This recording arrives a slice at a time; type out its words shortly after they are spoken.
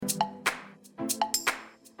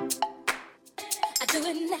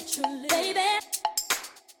it naturally, baby,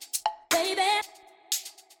 baby.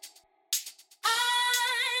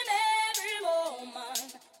 I'm every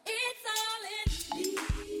woman. It's all in me.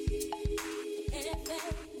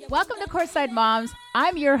 Anything you Welcome to want. Courtside Moms.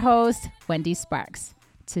 I'm your host, Wendy Sparks.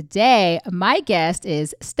 Today, my guest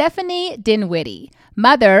is Stephanie Dinwiddie,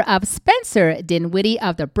 mother of Spencer Dinwiddie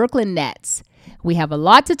of the Brooklyn Nets. We have a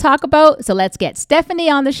lot to talk about, so let's get Stephanie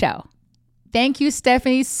on the show. Thank you,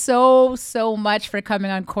 Stephanie, so much for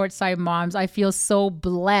coming on Courtside Moms. I feel so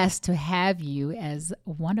blessed to have you as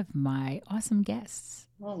one of my awesome guests.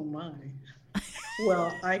 Oh my.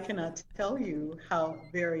 Well, I cannot tell you how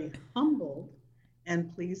very humbled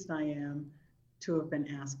and pleased I am to have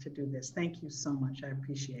been asked to do this. Thank you so much. I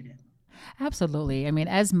appreciate it. Absolutely. I mean,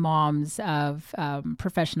 as moms of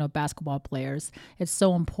professional basketball players, it's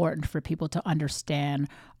so important for people to understand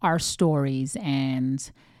our stories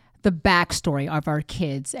and the backstory of our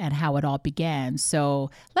kids and how it all began.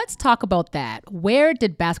 So let's talk about that. Where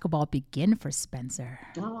did basketball begin for Spencer?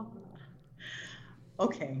 Oh,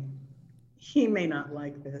 okay. He may not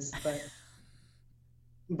like this,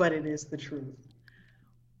 but it is the truth.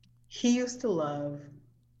 He used to love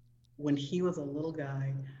when he was a little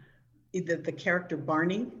guy, the character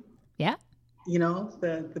Barney, Yeah,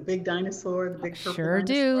 the big dinosaur, the big purple sure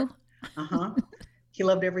dinosaur. do. Uh-huh. He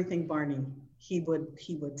loved everything Barney. He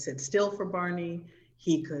would sit still for Barney.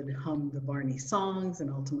 He could hum the Barney songs and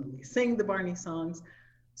ultimately sing the Barney songs.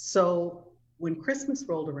 So when Christmas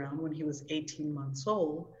rolled around, when he was 18 months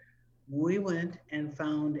old, we went and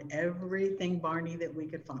found everything Barney that we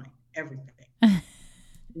could find, everything.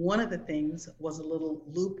 One of the things was a little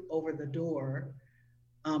loop over the door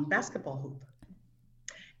basketball hoop.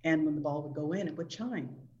 And when the ball would go in, it would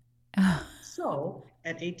chime. So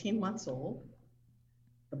at 18 months old,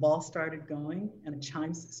 the ball started going and the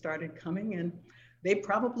chimes started coming, and they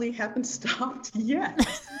probably haven't stopped yet.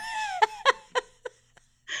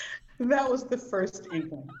 That was the first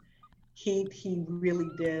inkling. He really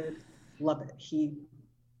did love it. He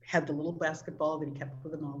had the little basketball that he kept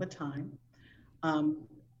with him all the time. Um,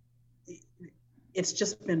 it's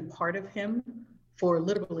just been part of him for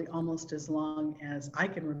literally almost as long as I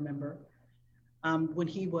can remember. When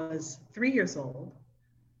he was 3 years old,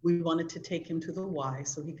 we wanted to take him to the Y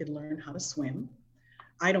so he could learn how to swim.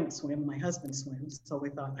 I don't swim, my husband swims. So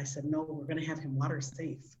I said, no, we're going to have him water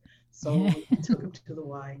safe. So we took him to the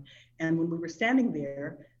Y. And when we were standing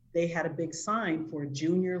there, they had a big sign for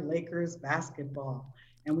Junior Lakers basketball.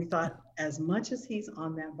 And we thought, as much as he's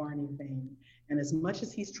on that Barney thing, and as much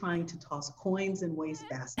as he's trying to toss coins in waste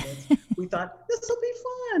baskets, we thought, this will be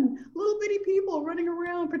fun. Little bitty people running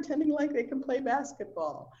around pretending like they can play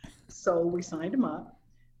basketball. So we signed him up.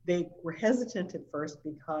 They were hesitant at first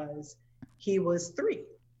because he was 3.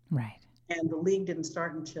 Right. And the league didn't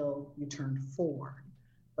start until you turned 4.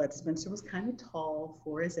 But Spencer was kind of tall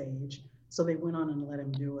for his age, so they went on and let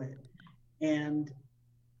him do it. And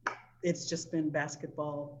it's just been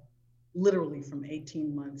basketball literally from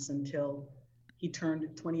 18 months until he turned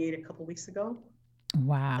 28 a couple weeks ago.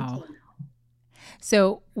 Wow. Until now.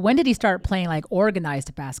 So when did he start playing like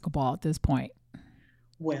organized basketball at this point?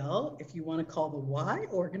 Well, if you want to call the Y Yeah.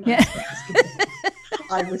 organized basketball,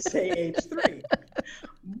 I would say age 3.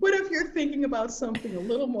 But if you're thinking about something a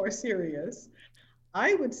little more serious,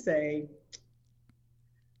 I would say,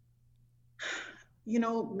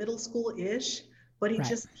 middle school-ish, but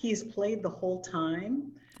Right. he's played the whole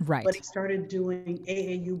time, Right. but he started doing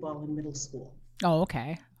AAU ball in middle school. Oh,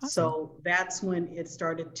 okay. Awesome. So that's when it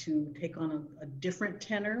started to take on a different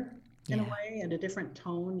tenor in a Yeah. way and a different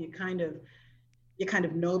tone. You kind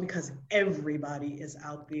of know because everybody is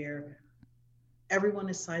out there. Everyone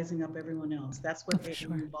is sizing up everyone else. That's what For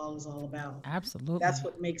AAU sure. ball is all about. Absolutely. That's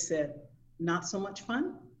what makes it not so much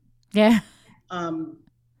fun. Yeah. Um,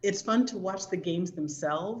 it's fun to watch the games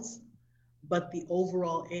themselves, but the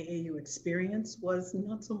overall AAU experience was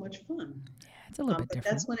not so much fun. It's a little bit But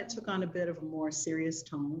different. that's when it took on a bit of a more serious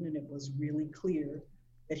tone, and it was really clear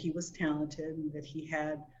that he was talented and that he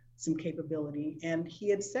had some capability. And he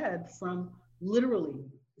had said from literally,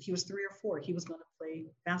 he was 3 or 4, he was going to play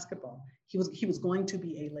basketball. He was going to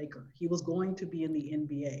be a Laker. He was going to be in the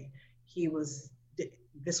NBA.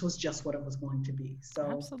 This was just what it was going to be. So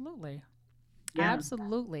Absolutely. yeah.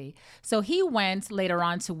 Absolutely. So he went later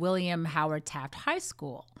on to William Howard Taft High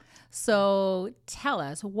School. So tell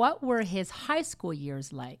us, what were his high school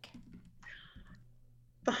years like?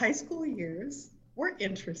 The high school years were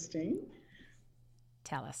interesting.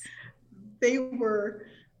 Tell us. They were,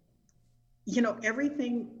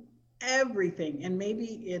 everything. And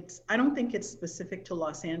maybe I don't think it's specific to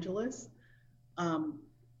Los Angeles,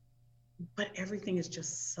 but everything is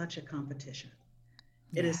just such a competition.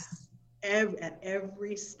 It Yeah. is at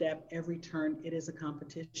every step, every turn, it is a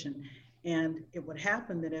competition. And it would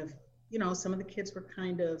happen that if, some of the kids were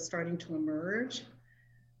kind of starting to emerge,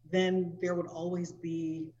 then there would always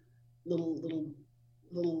be little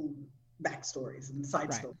little backstories and side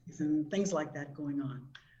Right. stories and things like that going on.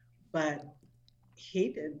 But he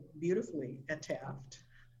did beautifully at Taft.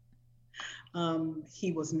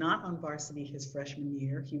 He was not on varsity his freshman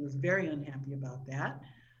year. He was very unhappy about that.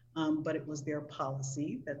 But it was their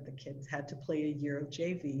policy that the kids had to play a year of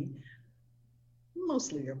JV,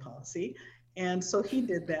 mostly their policy. And so he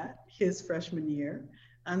did that his freshman year.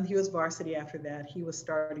 He was varsity after that. He was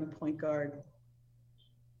starting point guard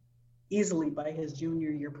easily by his junior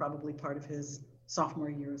year, probably part of his sophomore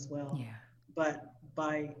year as well. Yeah. But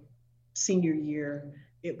by senior year,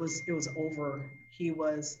 it was over. He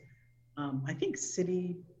was, I think,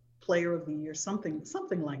 city player of the year, something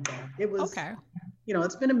like that. It was, Okay.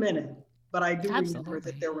 it's been a minute, but I do remember that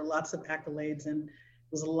Absolutely. there were lots of accolades, and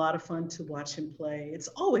it was a lot of fun to watch him play. It's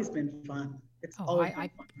always been fun. It's Oh, always been fun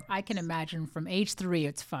for I can us. imagine from age 3,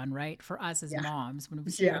 it's fun, right? For us as Yeah, moms, when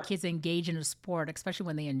we see our yeah. kids engage in a sport, especially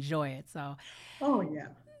when they enjoy it. Oh, yeah.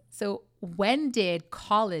 So when did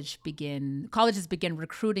colleges begin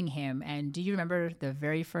recruiting him? And do you remember the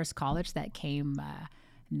very first college that came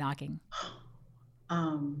knocking?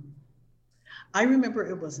 Um, I remember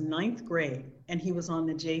it was ninth grade, and he was on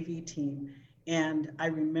the JV team. And I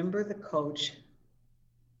remember the coach.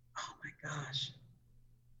 Oh my gosh,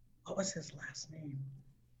 what was his last name?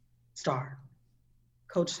 Star,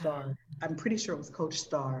 Coach Star. I'm pretty sure it was Coach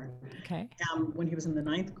Star. Okay. When he was in the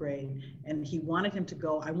ninth grade, and he wanted him to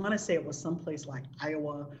go. I want to say it was someplace like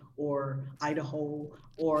Iowa or Idaho,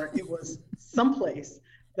 or it was someplace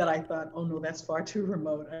that I thought, oh no, that's far too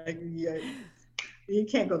remote. Yeah, you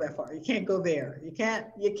can't go that far. You can't go there. You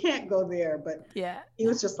can't go there. But Yeah. he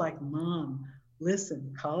was just like, Mom,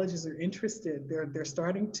 listen, colleges are interested. They're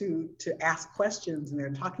starting to ask questions, and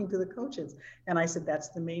they're talking to the coaches. And I said, that's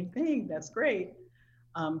the main thing. That's great.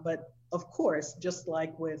 But of course, just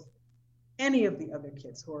like with any of the other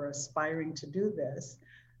kids who are aspiring to do this,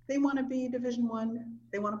 they want to be Division One.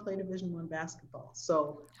 They want to play Division One basketball.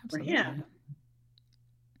 So for Absolutely. him,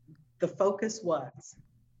 the focus was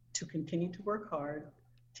to continue to work hard,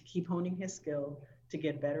 to keep honing his skill, to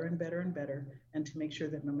get better and better and better, and to make sure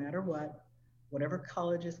that no matter what, whatever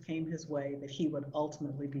colleges came his way, that he would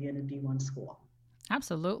ultimately be in a D1 school.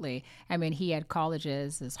 Absolutely. I mean, he had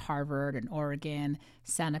colleges as Harvard and Oregon,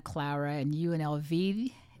 Santa Clara, and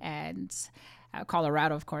UNLV, and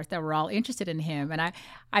Colorado, of course, that were all interested in him. And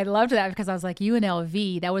I loved that because I was like,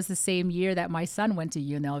 UNLV, that was the same year that my son went to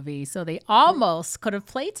UNLV. So they almost could have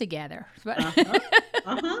played together. But Uh-huh.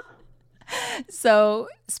 Uh-huh. so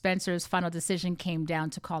Spencer's final decision came down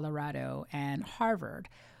to Colorado and Harvard.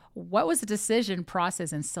 What was the decision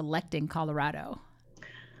process in selecting Colorado?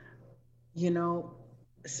 You know,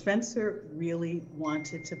 Spencer really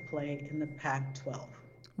wanted to play in the Pac 12. That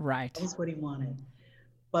Right. was what he wanted.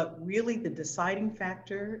 But really, the deciding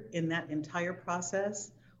factor in that entire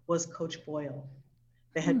process was Coach Boyle,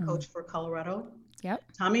 the head Hmm. coach for Colorado. Yep.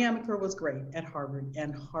 Tommy Amaker was great at Harvard,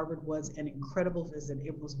 and Harvard was an incredible visit.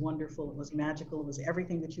 It was wonderful. It was magical. It was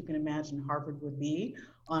everything that you can imagine Harvard would be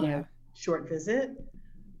on Yeah. a short visit.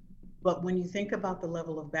 But when you think about the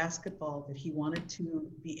level of basketball that he wanted to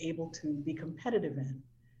be able to be competitive in,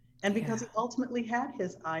 and because Yeah. he ultimately had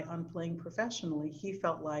his eye on playing professionally, he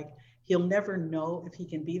felt like he'll never know if he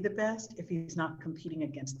can be the best if he's not competing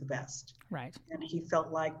against the best. Right. And he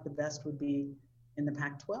felt like the best would be in the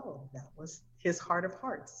Pac 12. That was his heart of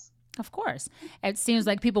hearts. Of course. It seems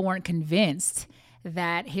like people weren't convinced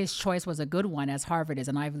that his choice was a good one, as Harvard is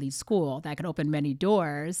an Ivy League school that could open many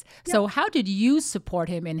doors. So, Yep. how did you support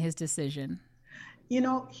him in his decision?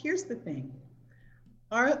 Here's the thing.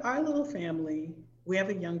 Our little family, we have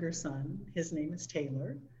a younger son. His name is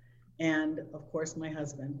Taylor. And of course, my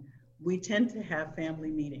husband. We tend to have family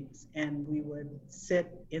meetings, and we would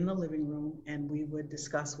sit in the living room and we would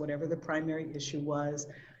discuss whatever the primary issue was,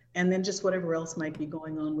 and then just whatever else might be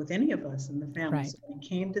going on with any of us in the family. Right. So when it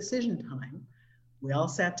came decision time, we all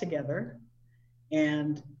sat together,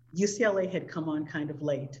 and UCLA had come on kind of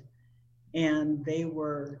late, and they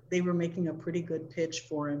were making a pretty good pitch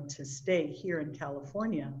for him to stay here in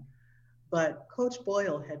California. But Coach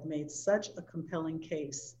Boyle had made such a compelling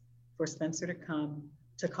case for Spencer to come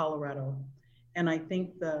to Colorado. And I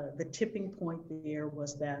think the tipping point there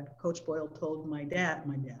was that Coach Boyle told my dad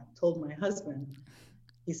told my husband,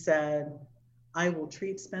 he said, I will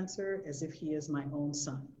treat Spencer as if he is my own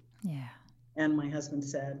son. Yeah. And my husband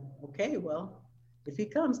said, okay, well, if he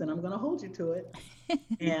comes, then I'm going to hold you to it.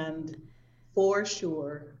 And for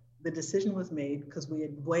sure, the decision was made because we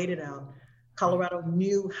had waited out. Colorado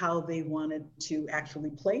knew how they wanted to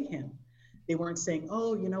actually play him. They weren't saying,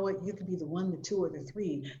 oh, you know what, you could be the 1, the 2, or the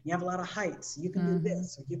 3. You have a lot of heights. You can do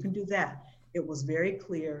this, or you can do that. It was very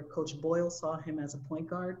clear. Coach Boyle saw him as a point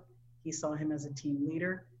guard. He saw him as a team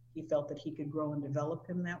leader. He felt that he could grow and develop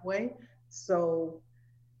him that way. So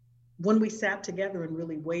when we sat together and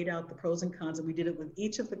really weighed out the pros and cons, and we did it with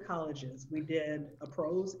each of the colleges, we did a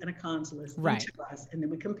pros and a cons list, each of us, and then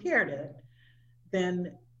we compared it,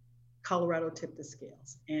 then Colorado tipped the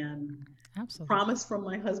scales. And Absolutely. Promise from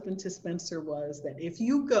my husband to Spencer was that if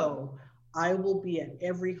you go, I will be at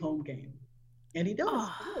every home game. And he does.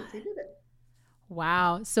 He did it.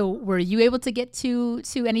 Wow. So were you able to get to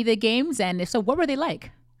any of the games? And if so, what were they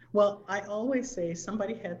like? Well, I always say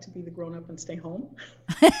somebody had to be the grown up and stay home.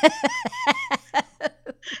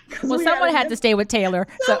 Well, someone had to stay with Taylor.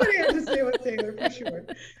 Somebody had to stay with Taylor for sure.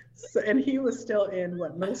 So, and he was still in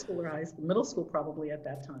middle school or high school, middle school probably at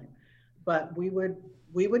that time. But we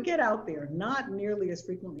would get out there, not nearly as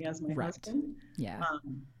frequently as my husband. Yeah.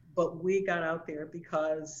 But we got out there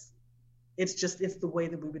because it's the way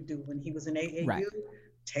that we would do. When he was in AAU,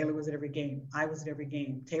 Taylor was at every game. I was at every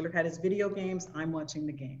game. Taylor had his video games. I'm watching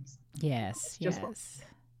the games. Yes.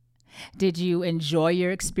 Did you enjoy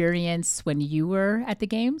your experience when you were at the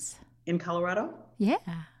games? In Colorado? Yeah.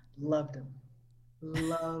 Loved them.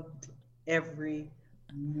 Loved every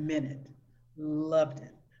minute. Loved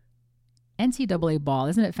it. NCAA ball,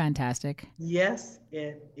 isn't it fantastic? Yes,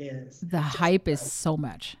 it is. The hype is so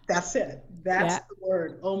much. That's it. That's the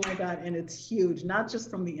word. Oh my God. And it's huge, not just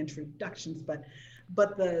from the introductions, but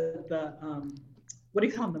the what do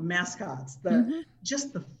you call them? The mascots,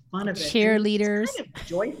 just the fun of it. Cheerleaders. It's kind of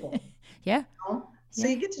joyful. Yeah. You know? So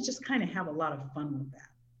you get to just kind of have a lot of fun with that.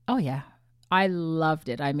 Oh yeah. I loved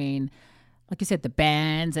it. I mean, like you said, the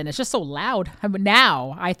bands, and it's just so loud. I mean,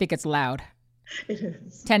 now I think it's loud. It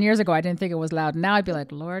is. 10 years ago, I didn't think it was loud. Now I'd be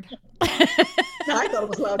like, Lord. I thought it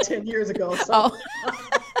was loud 10 years ago. So.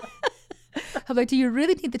 I'm like, do you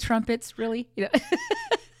really need the trumpets? Really? You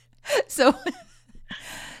know?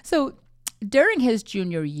 So during his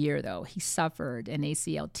junior year, though, he suffered an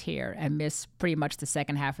ACL tear and missed pretty much the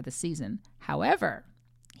second half of the season. However,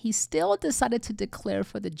 he still decided to declare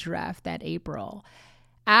for the draft that April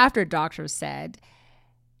after doctors said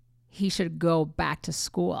he should go back to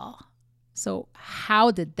school. So how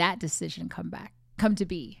did that decision come to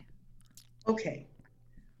be? Okay.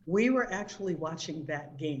 We were actually watching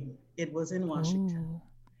that game. It was in Washington. Ooh.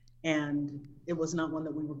 And it was not one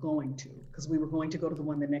that we were going to, because we were going to go to the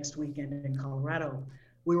one the next weekend in Colorado.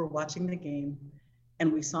 We were watching the game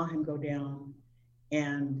and we saw him go down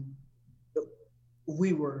and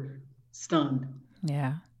we were stunned.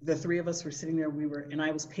 Yeah. The three of us were sitting there, and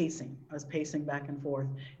I was pacing back and forth.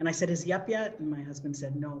 And I said, is he up yet? And my husband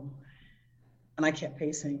said, no. And I kept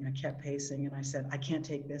pacing. And I said, I can't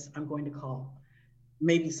take this. I'm going to call.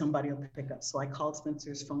 Maybe somebody will pick up. So I called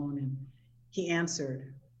Spencer's phone and he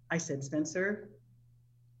answered. I said, Spencer,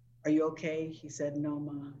 are you okay? He said, no,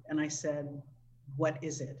 Ma. And I said, what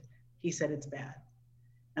is it? He said, it's bad.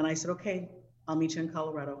 And I said, okay, I'll meet you in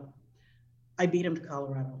Colorado. I beat him to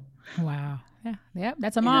Colorado. Wow. Yeah.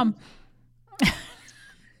 That's a mom.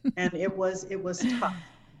 And it was tough.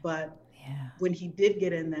 But when he did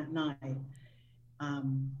get in that night,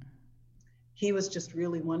 he was just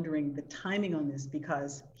really wondering the timing on this,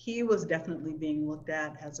 because he was definitely being looked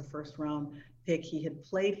at as a first round pick. He had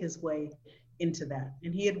played his way into that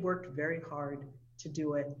and he had worked very hard to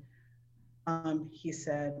do it. He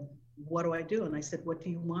said, what do I do? And I said, what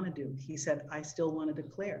do you want to do? He said, I still want to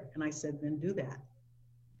declare. And I said, then do that.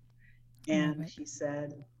 And he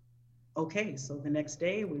said, okay. So the next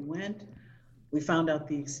day we went, we found out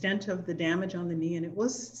the extent of the damage on the knee, and it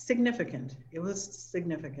was significant.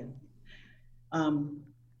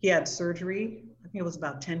 He had surgery, I think it was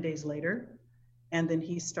about 10 days later. And then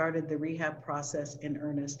he started the rehab process in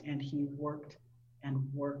earnest, and he worked and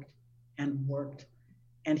worked and worked,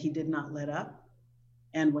 and he did not let up.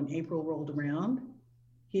 And when April rolled around,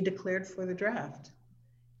 he declared for the draft.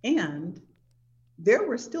 And there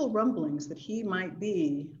were still rumblings that he might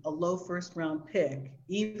be a low first round pick,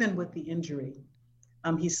 even with the injury.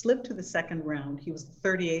 He slipped to the second round. He was the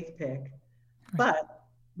 38th pick. But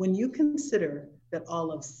when you consider that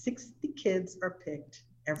all of 60 kids are picked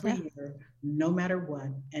every year, no matter what,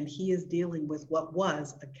 and he is dealing with what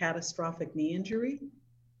was a catastrophic knee injury,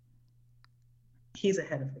 he's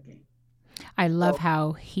ahead of the game. I love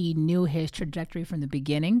how he knew his trajectory from the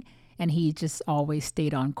beginning and he just always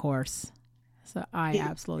stayed on course. So I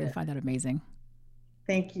absolutely find that amazing.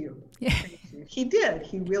 Thank you. Thank you. He did.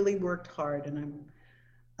 He really worked hard, and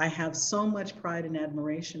I have so much pride and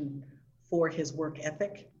admiration for his work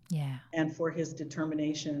ethic Yeah. and for his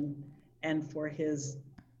determination and for his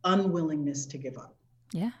unwillingness to give up.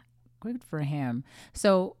 Yeah. Good for him.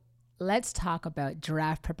 So let's talk about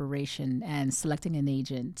draft preparation and selecting an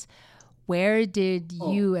agent. Where did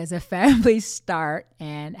Oh, you as a family start,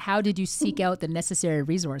 and how did you seek out the necessary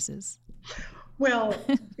resources? well,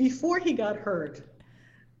 before he got hurt,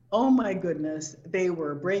 oh my goodness, they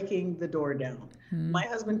were breaking the door down. My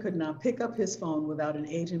husband could not pick up his phone without an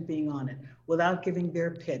agent being on it, without giving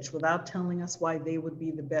their pitch, without telling us why they would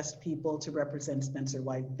be the best people to represent Spencer,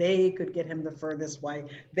 why they could get him the furthest, why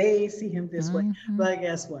they see him this way. Hmm. But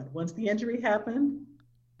guess what? Once the injury happened,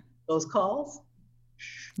 those calls,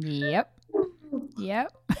 Yep.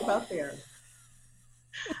 Yep. about there.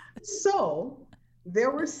 So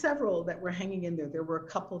there were several that were hanging in there. There were a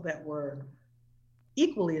couple that were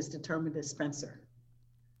equally as determined as Spencer,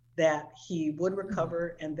 that he would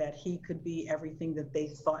recover and that he could be everything that they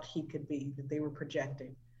thought he could be, that they were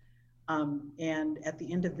projecting. And at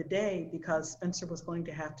the end of the day, because Spencer was going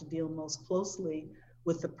to have to deal most closely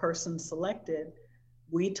with the person selected,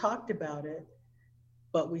 we talked about it,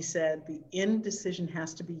 but we said the end decision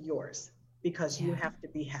has to be yours because you Yeah. have to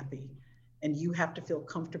be happy and you have to feel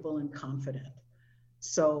comfortable and confident.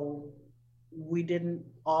 So we didn't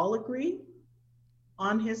all agree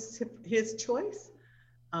on his choice,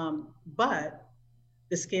 but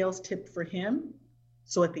the scales tipped for him.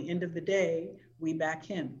 So at the end of the day, we back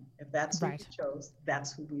him. If that's who he Right. chose,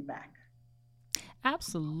 that's who we back.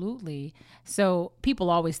 Absolutely. So people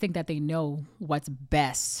always think that they know what's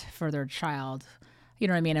best for their child, you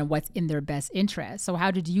know what I mean, and what's in their best interest. So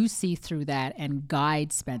how did you see through that and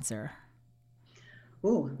guide Spencer?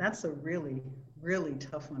 Oh, that's a really, really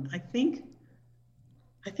tough one. I think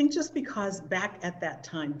just because back at that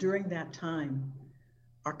time, during that time,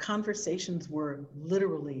 our conversations were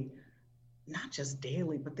literally not just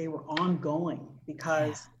daily, but they were ongoing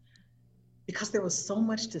Yeah. because there was so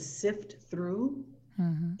much to sift through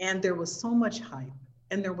Hmm. and there was so much hype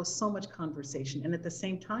and there was so much conversation. And at the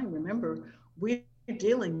same time, remember, we're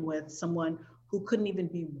dealing with someone who couldn't even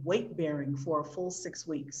be weight bearing for a full 6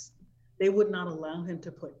 weeks. They would not allow him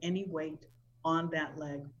to put any weight on that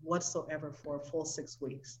leg whatsoever for a full 6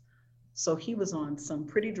 weeks. So he was on some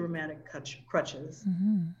pretty dramatic crutches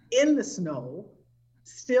Hmm. in the snow.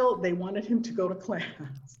 Still, they wanted him to go to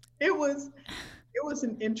class. It was it was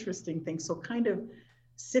an interesting thing. So kind of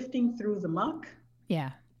sifting through the muck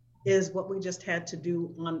Yeah. is what we just had to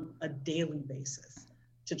do on a daily basis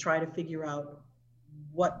to try to figure out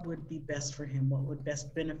what would be best for him, what would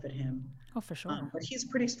best benefit him. Oh, for sure. But he's a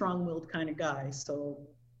pretty strong-willed kind of guy, so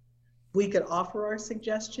we could offer our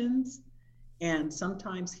suggestions, and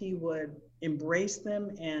sometimes he would embrace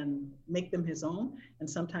them and make them his own, and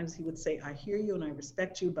sometimes he would say, "I hear you and I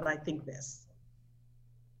respect you, but I think this."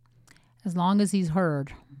 As long as he's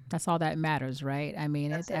heard, that's all that matters, right? I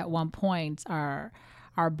mean, That's it. at one point, our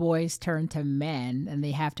boys turn to men and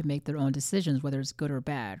they have to make their own decisions, whether it's good or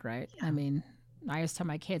bad, right? I Yeah, mean, I always tell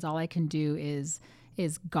my kids, all I can do is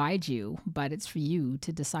guide you, but it's for you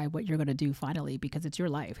to decide what you're going to do finally because it's your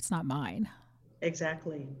life. It's not mine.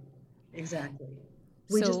 exactly, exactly.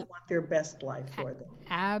 We just So, want their best life for them.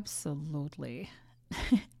 absolutely.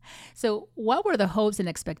 So, what were the hopes and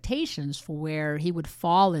expectations for where he would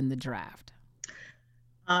fall in the draft?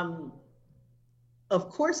 Um, of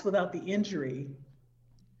course, without the injury,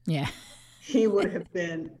 Yeah. he would have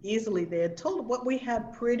been easily there. Told what we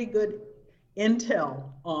had pretty good intel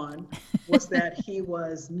on was that he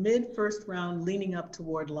was mid first round, leaning up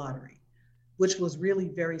toward lottery, which was really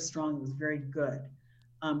very strong. It was very good,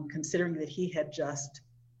 considering that he had just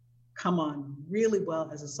come on really well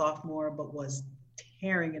as a sophomore, but was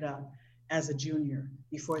tearing it up as a junior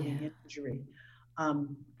before Yeah. the injury.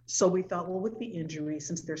 So we thought, well, with the injury,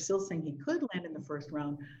 since they're still saying he could land in the first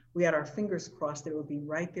round, we had our fingers crossed that it would be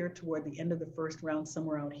right there toward the end of the first round,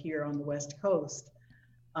 somewhere out here on the West Coast.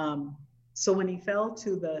 So when he fell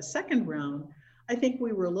to the second round, I think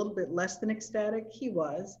we were a little bit less than ecstatic. He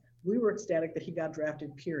was. We were ecstatic that he got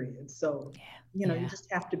drafted, period. So, you Yeah. just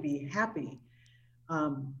have to be happy.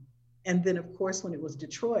 Um, and then, of course, when it was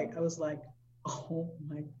Detroit, I was like, oh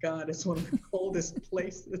my God, it's one of the coldest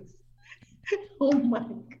places. Oh my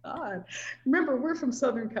God. Remember, we're from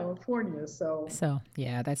Southern California, so So,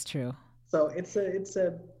 yeah, that's true. so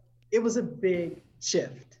it was a big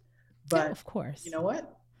shift. Yeah, But of you course. know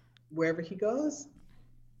what? Wherever he goes,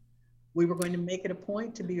 we were going to make it a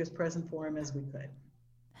point to be as present for him as we could.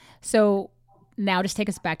 So, now just take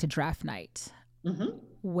us back to draft night. Hmm.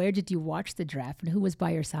 Where did you watch the draft and who was by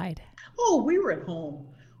your side? Oh, we were at home.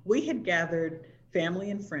 We had gathered family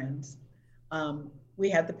and friends. We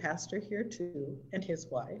had the pastor here too and his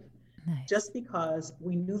wife, Nice. just because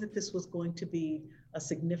we knew that this was going to be a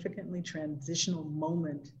significantly transitional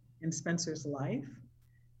moment in Spencer's life.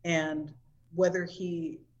 And whether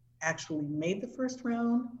he actually made the first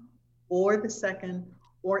round or the second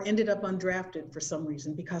or ended up undrafted for some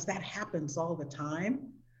reason, because that happens all the time,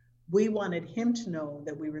 we wanted him to know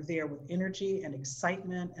that we were there with energy and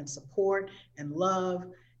excitement and support and love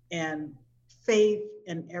and faith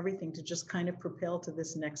and everything to just kind of propel to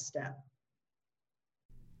this next step.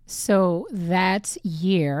 So that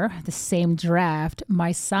year, the same draft,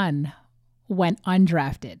 my son went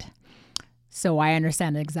undrafted. So I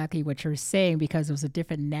understand exactly what you're saying because it was a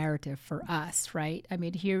different narrative for us, right? I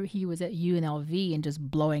mean, here he was at UNLV and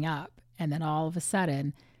just blowing up. And then all of a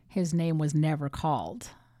sudden, his name was never called.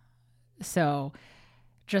 So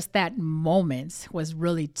just that moment was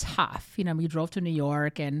really tough. You know, we drove to New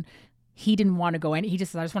York and he didn't want to go in. He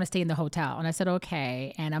just said, I just want to stay in the hotel. And I said,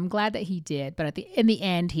 okay. And I'm glad that he did. But in the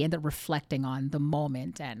end, he ended up reflecting on the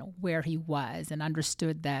moment and where he was and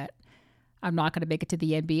understood that I'm not going to make it to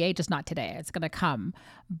the NBA, just not today. It's going to come.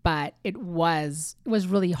 But it was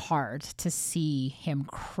really hard to see him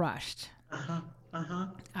crushed. Uh-huh. Uh-huh.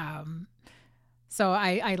 So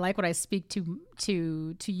I like what I speak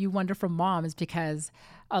to you wonderful moms, because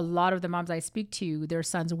a lot of the moms I speak to, their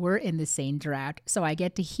sons were in the same draft. So I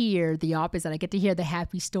get to hear the opposite. I get to hear the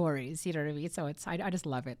happy stories. You know what I mean? So I just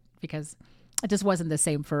love it because it just wasn't the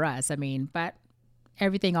same for us. I mean, but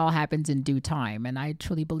everything all happens in due time, and I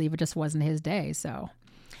truly believe it just wasn't his day. So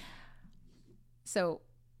You're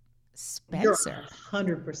Spencer,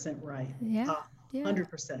 100% right. yeah, yeah,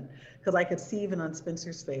 100%. Because I could see even on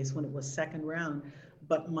Spencer's face when it was second round.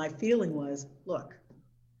 But my feeling was, look,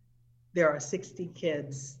 there are 60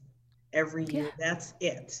 kids every yeah, year. That's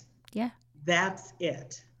it. yeah, That's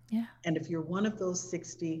it. yeah. And if you're one of those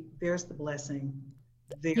 60, there's the blessing.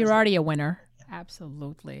 You're There's the already a winner.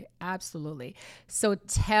 Absolutely. Absolutely. So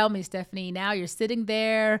tell me, Stephanie, now you're sitting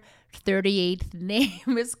there, 38th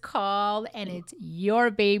name is called, and it's your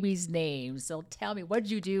baby's name. So tell me, what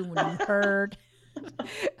did you do when you heard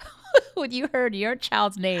when you heard your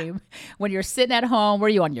child's name? When you're sitting at home, were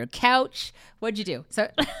you on your couch? What'd you do? So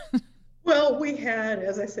Well, we had,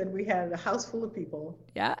 as I said, we had a house full of people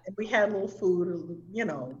yeah. and we had a little food,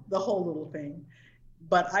 the whole little thing.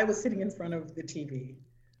 But I was sitting in front of the TV.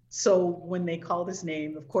 So when they called his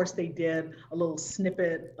name, of course, they did a little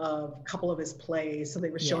snippet of a couple of his plays. So they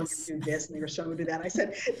were showing him Yes. do this and they were showing him do that. I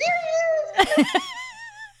said, there he is.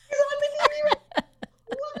 He's on the TV.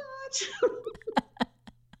 Watch.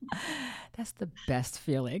 That's the best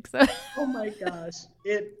feeling. So Oh my gosh.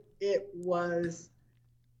 It was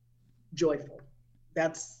joyful.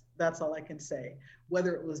 That's all I can say.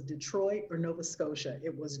 Whether it was Detroit or Nova Scotia,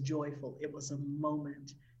 it was joyful. It was a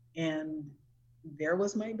moment. And there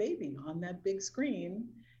was my baby on that big screen.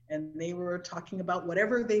 And they were talking about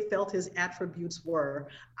whatever they felt his attributes were.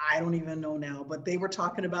 I don't even know now, but they were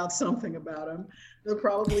talking about something about him. They're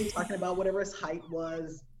probably talking about whatever his height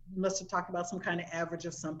was. Must have talked about some kind of average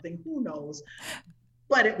of something. Who knows?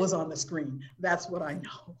 But it was on the screen. That's what I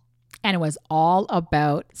know. and it was all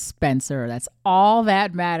about Spencer. That's all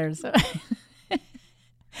that matters.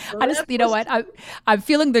 So I just, that you know was what? I'm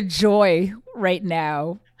feeling the joy right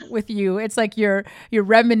now with you. It's like you're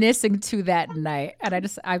reminiscing to that night, and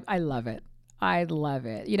I love it. I love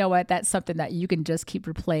it. You know what? That's something that you can just keep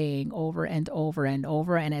replaying over and over and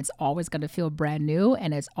over, and it's always going to feel brand new,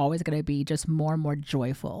 and it's always going to be just more and more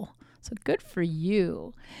joyful. So good for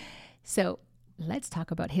you. So let's talk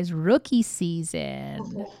about his rookie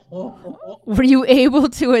season. Were you able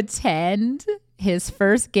to attend his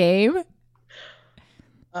first game?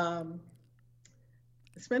 um,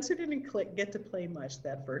 Spencer didn't get to play much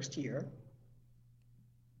that first year.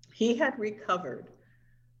 He had recovered,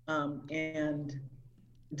 and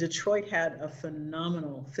Detroit had a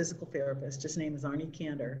phenomenal physical therapist. His name is Arnie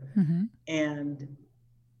Kander. Mm-hmm. And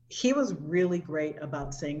he was really great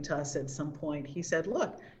about saying to us at some point, he said,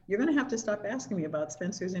 look, you're going to have to stop asking me about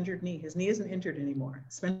Spencer's injured knee. His knee isn't injured anymore.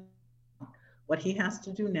 What he has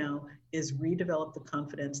to do now is redevelop the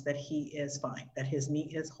confidence that he is fine, that his knee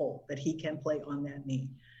is whole, that he can play on that knee.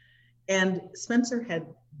 And Spencer had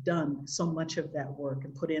done so much of that work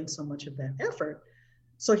and put in so much of that effort.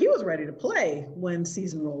 So he was ready to play when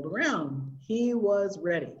season rolled around. He was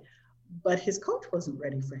ready, but his coach wasn't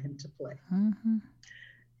ready for him to play. Mm-hmm.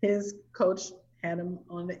 His coach had him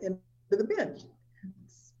on the end of the bench.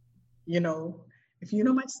 If you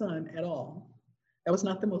know my son at all, that was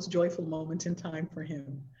not the most joyful moment in time for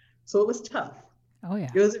him. So it was tough. Oh yeah.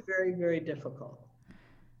 It was very, very difficult.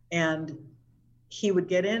 And he would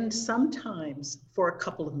get in sometimes for a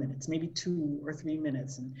couple of minutes, maybe 2 or 3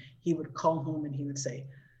 minutes, and he would call home and he would say,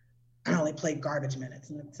 I only played garbage minutes.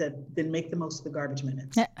 And I said, then make the most of the garbage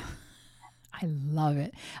minutes. I love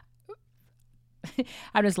it.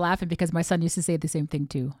 I'm just laughing because my son used to say the same thing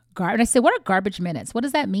too. And I said, what are garbage minutes? What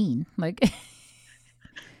does that mean? Like,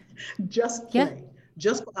 Just yeah, play.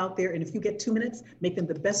 Just go out there, and if you get 2 minutes, make them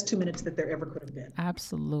the best 2 minutes that there ever could have been.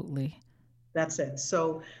 absolutely. That's it.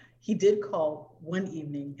 So he did call one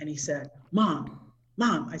evening and he said, Mom,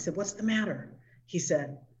 I said, what's the matter? He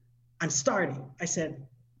said, I'm starting. I said,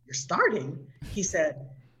 you're starting? He said,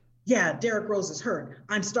 yeah, Derrick Rose is hurt.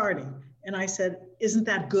 I'm starting. And I said, isn't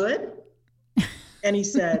that good? And he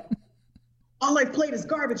said, all I've played is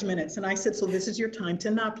garbage minutes. And I said, so this is your time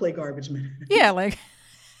to not play garbage minutes. Yeah, like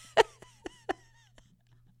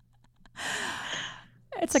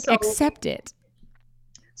it's like So, accept it.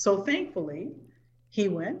 so thankfully, he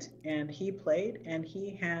went and he played and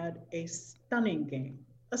he had a stunning game,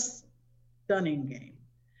 a stunning game.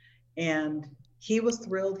 And he was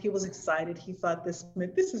thrilled. He was excited. He thought this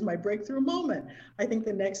is my breakthrough moment. I think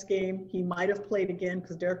the next game he might have played again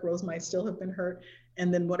because Derrick Rose might still have been hurt.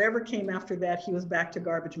 And then whatever came after that, he was back to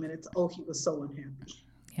garbage minutes. Oh, he was so unhappy.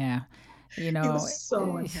 Yeah. You He know, was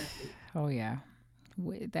so unhappy. oh yeah.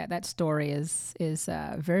 That story is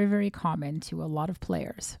very, very common to a lot of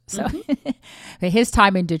players. So his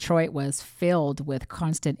time in Detroit was filled with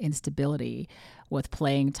constant instability with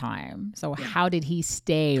playing time. So how did he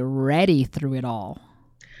stay ready through it all?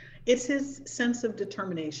 It's his sense of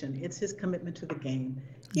determination. It's his commitment to the game.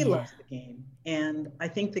 He loves the game. And I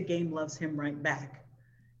think the game loves him right back.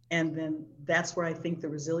 And then that's where I think the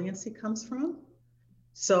resiliency comes from.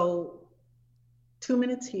 So 2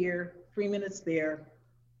 minutes here, 3 minutes there,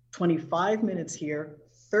 25 minutes here,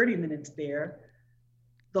 30 minutes there.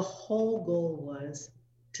 The whole goal was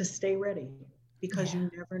to stay ready because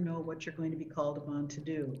you never know what you're going to be called upon to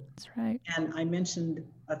do. That's right. And I mentioned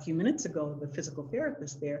a few minutes ago, the physical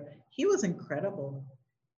therapist there, he was incredible.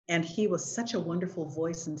 And he was such a wonderful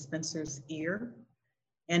voice in Spencer's ear.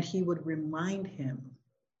 And he would remind him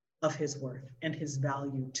of his worth and his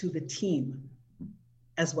value to the team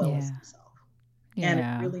as well as himself. And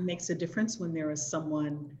it really makes a difference when there is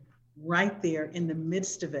someone right there in the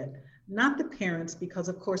midst of it. Not the parents, because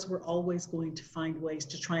of course we're always going to find ways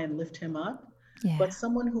to try and lift him up, but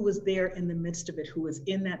someone who was there in the midst of it, who was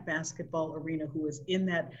in that basketball arena, who was in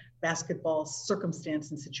that basketball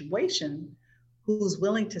circumstance and situation, who's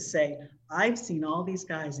willing to say, I've seen all these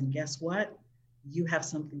guys and guess what? You have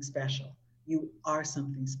something special. You are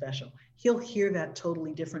something special. He'll hear that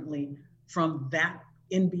totally differently from that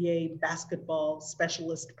NBA basketball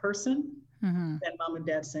specialist person than mom and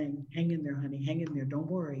dad saying, hang in there, honey, hang in there. Don't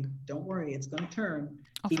worry. Don't worry. It's going to turn.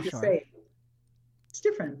 Keep it safe. It's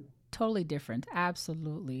different. Totally different.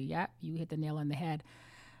 Absolutely. Yep. You hit the nail on the head.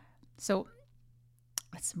 So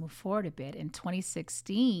let's move forward a bit. In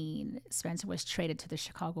 2016, Spencer was traded to the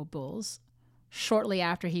Chicago Bulls shortly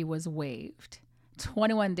after he was waived.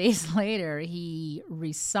 21 days later, he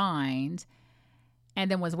resigned and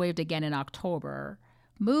then was waived again in October,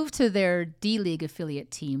 moved to their D-League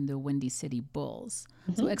affiliate team, the Windy City Bulls.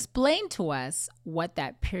 So explain to us what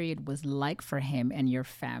that period was like for him and your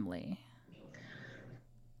family.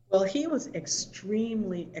 Well, he was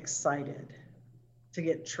extremely excited to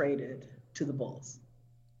get traded to the Bulls,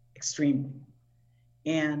 extremely.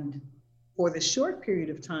 And for the short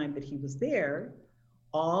period of time that he was there,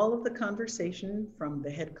 all of the conversation from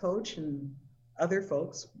the head coach and other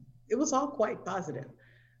folks, it was all quite positive.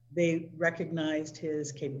 They recognized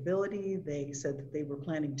his capability. They said that they were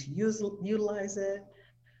planning to utilize it.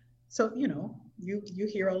 So, you know, you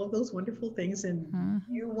hear all of those wonderful things and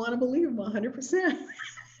you want to believe them 100%.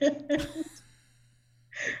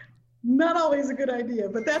 Not always a good idea,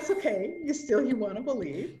 but that's okay. You want to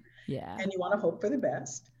believe. Yeah. And you want to hope for the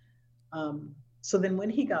best. So then when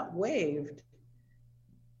he got waived,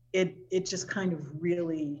 it just kind of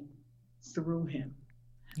really threw him.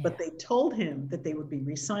 But they told him that they would be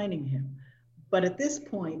re-signing him. But at this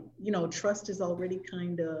point, you know, trust is already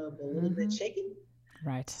kind of a little bit shaky.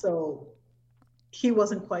 Right. So he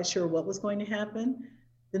wasn't quite sure what was going to happen.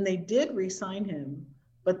 Then they did re-sign him,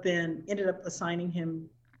 but then ended up assigning him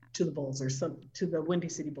to the Bulls or to the Windy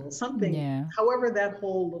City Bulls, something, however that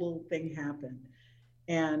whole little thing happened.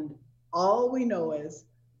 And all we know is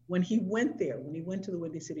when he went to the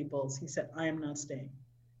Windy City Bulls, he said, I am not staying.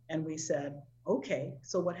 And we said, okay,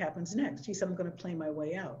 so what happens next? He said, I'm going to play my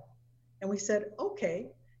way out. And we said, okay.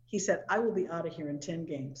 He said, I will be out of here in 10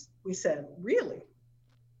 games. We said, really?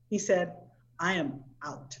 He said, I am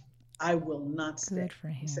out. I will not stay. Good for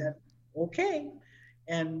him. He said, okay.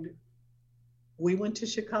 And We went to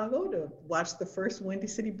Chicago to watch the first Windy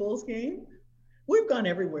City Bulls game. We've gone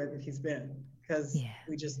everywhere that he's been because Yeah.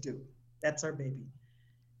 we just do. That's our baby.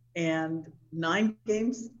 And 9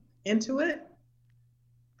 games into it,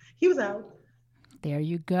 he was out. There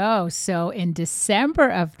you go. So in December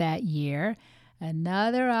of that year,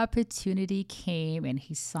 another opportunity came and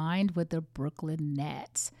he signed with the Brooklyn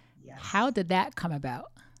Nets. Yes. How did that come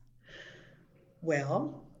about?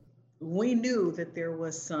 Well, we knew that there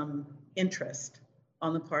was some interest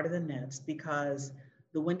on the part of the Nets because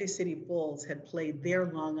the Windy City Bulls had played their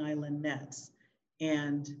Long Island Nets.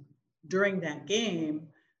 And during that game,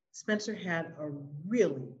 Spencer had a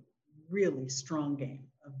really, really strong game,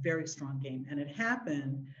 a very strong game. And it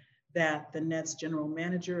happened that the Nets general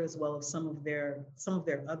manager, as well as some of their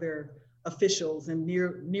other officials in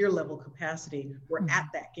near level capacity, were at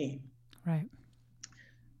that game. Right.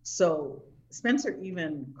 So Spencer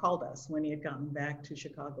even called us when he had gotten back to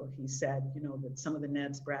Chicago. He said, that some of the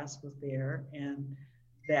Nets brass was there and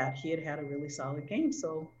that he had a really solid game.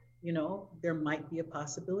 So, there might be a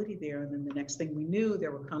possibility there. And then the next thing we knew,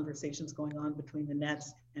 there were conversations going on between the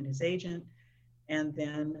Nets and his agent. And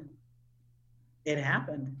then it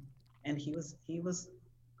happened. And he was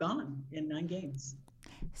gone in 9 games.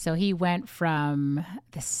 So he went from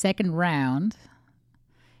the second round.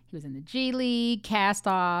 He was in the G League, cast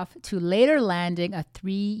off, to later landing a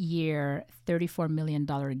 3-year, $34 million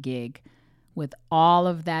gig with all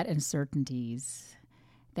of that uncertainties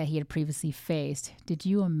that he had previously faced. Did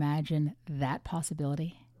you imagine that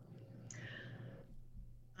possibility?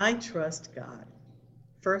 I trust God,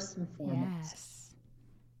 first and foremost. Yes.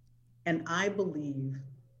 And I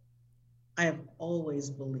have always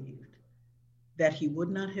believed that he would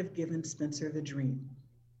not have given Spencer the dream.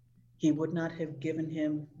 He would not have given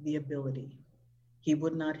him the ability. He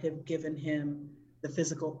would not have given him the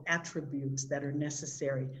physical attributes that are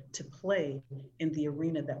necessary to play in the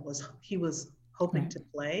arena that he was hoping to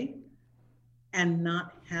play and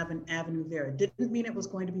not have an avenue there. It didn't mean it was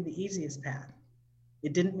going to be the easiest path.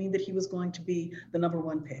 It didn't mean that he was going to be the number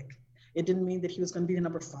 1 pick. It didn't mean that he was going to be the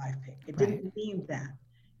number 5 pick. It didn't mean that.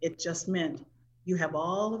 It just meant you have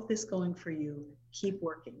all of this going for you. Keep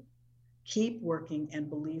working and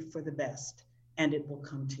believe for the best, and it will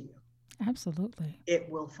come to you. Absolutely. It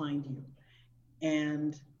will find you.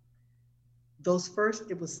 And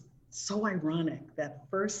it was so ironic that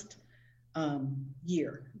first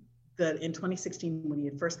year, in 2016, when he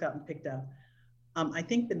had first gotten picked up, I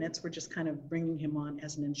think the Nets were just kind of bringing him on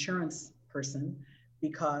as an insurance person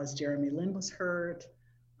because Jeremy Lin was hurt.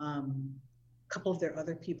 A couple of their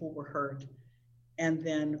other people were hurt. And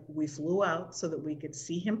then we flew out so that we could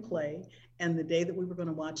see him play. And the day that we were going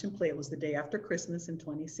to watch him play, it was the day after Christmas in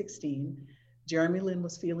 2016. Jeremy Lin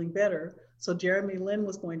was feeling better. So Jeremy Lin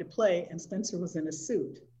was going to play and Spencer was in a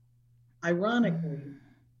suit. Ironically,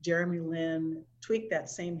 Jeremy Lin tweaked that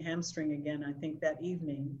same hamstring again, I think that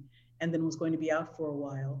evening, and then was going to be out for a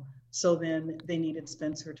while. So then they needed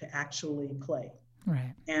Spencer to actually play.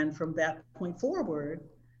 Right. And from that point forward,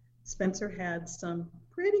 Spencer had some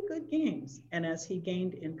pretty good games. And as he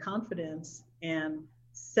gained in confidence and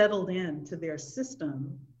settled into their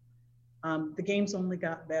system, the games only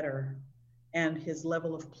got better and his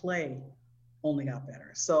level of play only got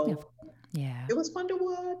better. So yeah, it was fun to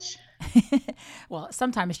watch. Well,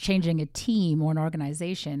 sometimes changing a team or an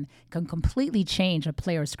organization can completely change a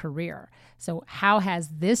player's career. So how has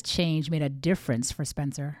this change made a difference for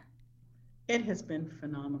Spencer? It has been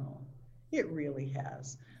phenomenal. It really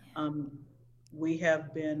has. We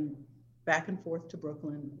have been back and forth to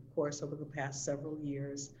Brooklyn, of course, over the past several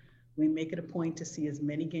years. We make it a point to see as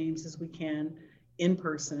many games as we can in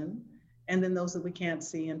person. And then those that we can't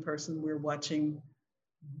see in person, we're watching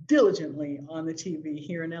diligently on the TV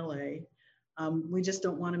here in LA. We just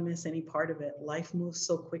don't want to miss any part of it. Life moves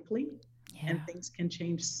so quickly and things can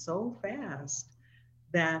change so fast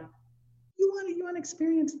that you want to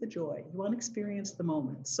experience the joy. You want to experience the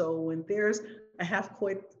moment. So when there's a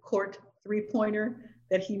half-court three-pointer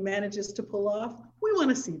that he manages to pull off, we want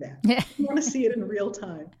to see that. We want to see it in real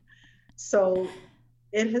time. So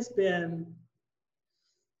it has been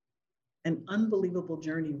an unbelievable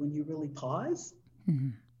journey when you really pause,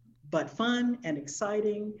 but fun and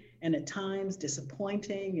exciting, and at times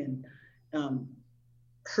disappointing and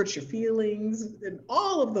hurts your feelings and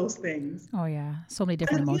all of those things. Oh yeah, so many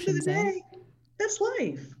different emotions. At the end of the day, that's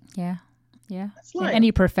life. Yeah. That's life. In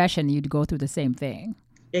any profession, you'd go through the same thing.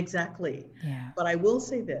 Exactly. Yeah. But I will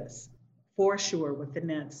say this, for sure, with the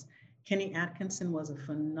Nets, Kenny Atkinson was a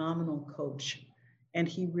phenomenal coach, and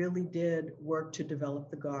he really did work to develop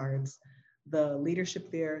the guards. The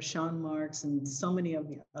leadership there, Sean Marks and so many of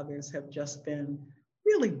the others have just been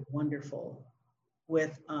really wonderful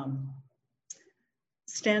with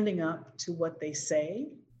standing up to what they say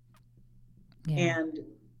Yeah.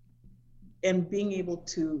 and being able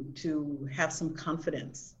to have some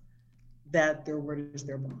confidence that their word is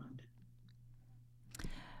their bond.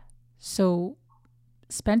 So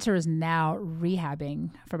Spencer is now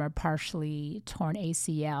rehabbing from a partially torn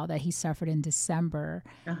ACL that he suffered in December.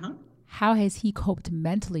 Uh-huh. How has he coped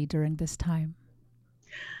mentally during this time?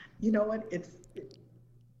 You know what?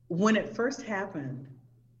 When it first happened,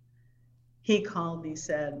 he called me,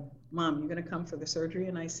 said, "Mom, you're going to come for the surgery?"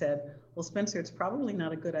 And I said, "Well, Spencer, it's probably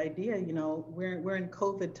not a good idea. You know, we're in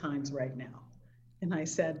COVID times right now." And I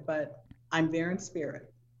said, "But I'm there in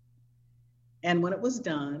spirit." And when it was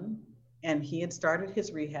done and he had started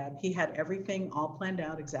his rehab, he had everything all planned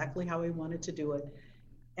out exactly how he wanted to do it.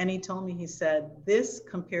 And he told me, he said, "This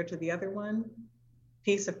compared to the other one,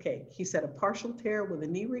 piece of cake." He said, "A partial tear with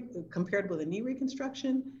a compared with a knee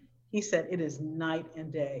reconstruction," he said, "it is night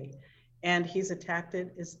and day." And he's attacked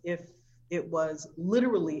it as if it was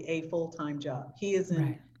literally a full-time job. He is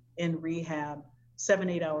in rehab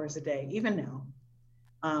 7-8 hours a day, even now.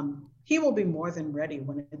 He will be more than ready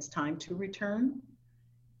when it's time to return.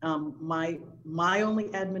 My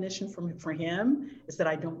only admonition for him is that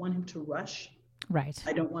I don't want him to rush. Right.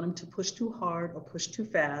 I don't want him to push too hard or push too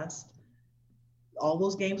fast. All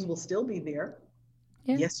those games will still be there.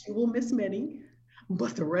 Yeah. Yes, you will miss many,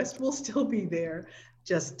 but the rest will still be there.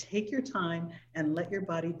 Just take your time and let your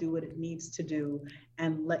body do what it needs to do,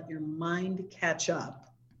 and let your mind catch up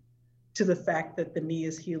to the fact that the knee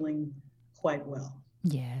is healing quite well.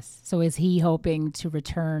 Yes. So is he hoping to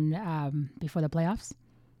return before the playoffs?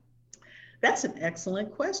 That's an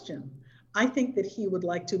excellent question. I think that he would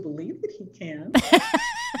like to believe that he can.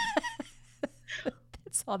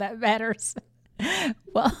 That's all that matters.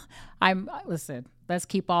 Well, listen, let's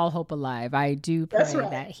keep all hope alive. I do pray That's right.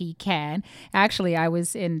 that he can. Actually, I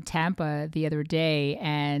was in Tampa the other day,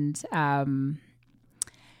 and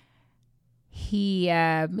he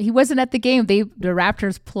wasn't at the game. The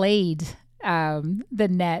Raptors played the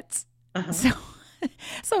Nets. Uh-huh.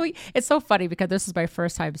 So it's so funny because this is my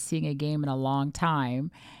first time seeing a game in a long time.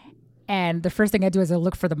 And the first thing I do is I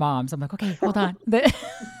look for the moms. I'm like, okay, hold on.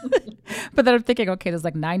 But then I'm thinking, okay, there's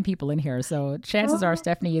like 9 people in here. So chances are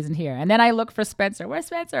Stephanie isn't here. And then I look for Spencer. Where's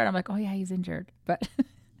Spencer? And I'm like, oh yeah, he's injured. But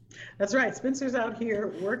That's right. Spencer's out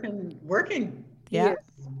here working. He Yeah. is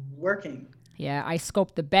working. yeah, I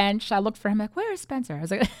scoped the bench. I looked for him like, where is Spencer? I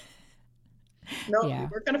was like, No, Yeah. you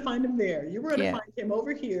weren't going to find him there. You were going to Yeah. find him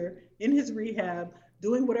over here in his rehab,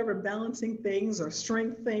 doing whatever balancing things or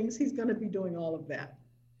strength things. He's going to be doing all of that.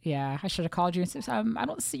 yeah, I should have called you and said, I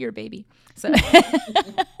don't see your baby. So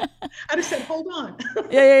I just said, hold on.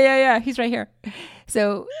 yeah. He's right here.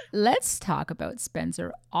 So let's talk about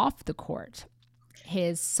Spencer off the court.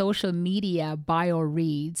 His social media bio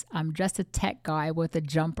reads, "I'm just a tech guy with a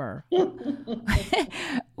jumper."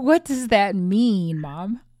 What does that mean,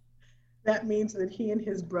 Mom? That means that he and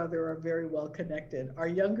his brother are very well connected. Our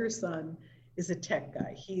younger son is a tech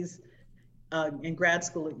guy. He's in grad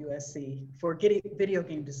school at USC for video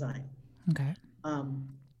game design. Okay.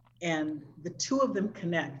 And the two of them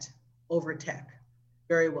connect over tech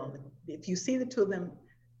very well. If you see the two of them,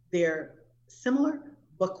 they're similar,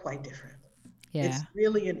 but quite different. Yeah. It's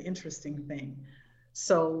really an interesting thing.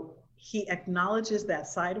 So he acknowledges that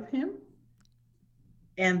side of him,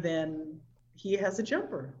 and then he has a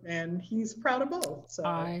jumper, and he's proud of both. So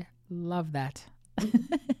I love that.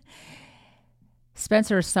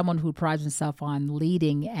 Spencer is someone who prides himself on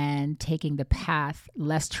leading and taking the path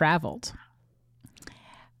less traveled.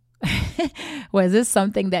 Was this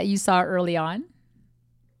something that you saw early on?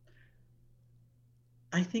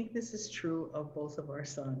 I think this is true of both of our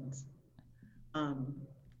sons.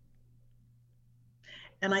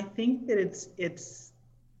 And I think that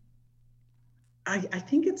I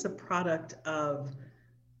think it's a product of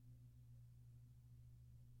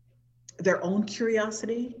their own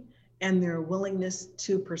curiosity and their willingness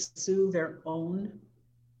to pursue their own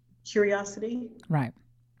curiosity. Right.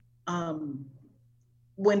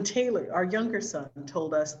 When Taylor, our younger son,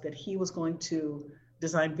 told us that he was going to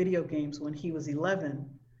design video games when he was 11,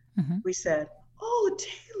 we said, "Oh,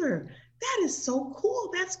 Taylor, that is so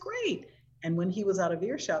cool. That's great." And when he was out of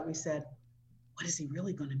earshot, we said, "What is he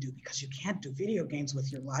really going to do? Because you can't do video games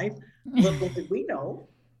with your life." Little did we know.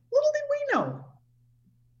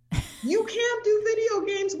 You can't do video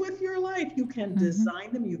games with your life. You can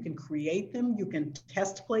design them, you can create them, you can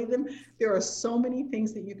test play them. There are so many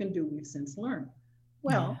things that you can do, we've since learned.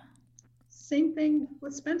 Well, same thing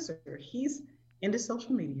with Spencer. He's into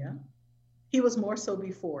social media. He was more so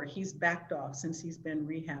before. He's backed off since he's been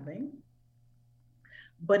rehabbing.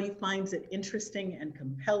 but he finds it interesting and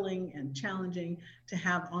compelling and challenging to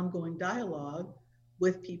have ongoing dialogue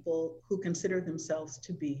with people who consider themselves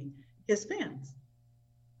to be his fans.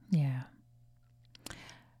 Yeah.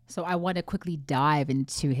 So I want to quickly dive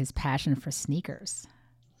into his passion for sneakers.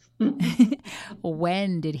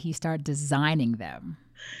 When did he start designing them?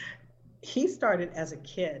 He started as a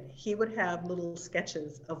kid. He would have little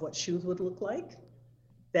sketches of what shoes would look like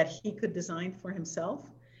that he could design for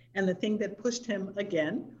himself. And the thing that pushed him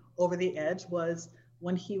again over the edge was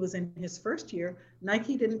when he was in his first year,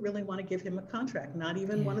 Nike didn't really want to give him a contract, not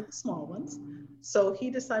even one of the small ones. So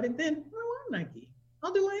he decided then, I want Nike,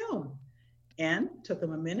 I'll do my own. And took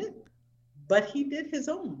him a minute, but he did his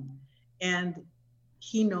own. And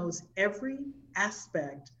he knows every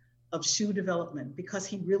aspect of shoe development because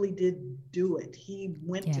he really did do it. He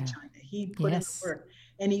went to China, he put in the work,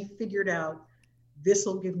 and he figured out this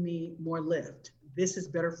will give me more lift. This is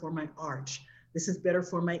better for my arch. This is better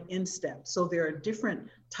for my instep. So there are different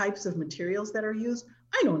types of materials that are used.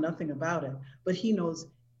 I know nothing about it, but he knows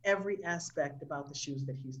every aspect about the shoes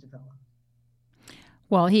that he's developed.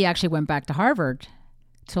 Well, he actually went back to Harvard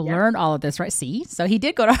to learn all of this, right? See? So he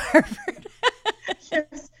did go to Harvard.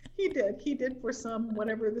 Yes, he did. He did for some,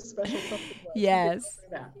 whatever the special something was. Yes.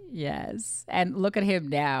 Yes. And look at him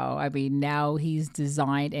now. I mean, now he's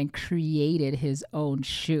designed and created his own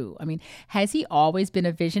shoe. I mean, has he always been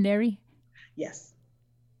a visionary? Yes.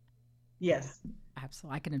 Yes.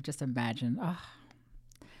 Absolutely. I can just imagine. Oh.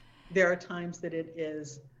 There are times that it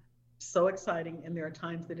is so exciting, and there are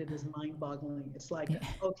times that it is mind-boggling. It's like,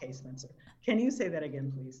 okay, Spencer, can you say that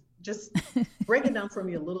again, please? Just break it down for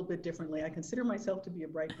me a little bit differently. I consider myself to be a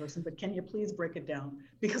bright person, but can you please break it down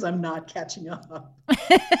because I'm not catching up.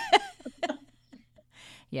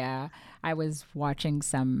 Yeah, I was watching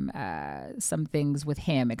some things with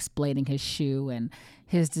him explaining his shoe and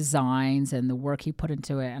his designs and the work he put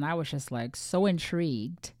into it, and I was just like so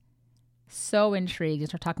intrigued. So intrigued. You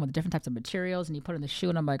start talking about the different types of materials and you put in the shoe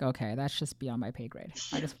and I'm like, okay, that's just beyond my pay grade.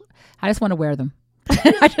 I just want to wear them.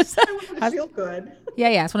 I want to feel good. Yeah.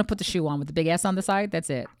 I just want to put the shoe on with the big S on the side. That's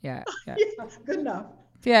it. Yeah. Good enough.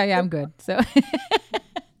 Yeah, I'm good.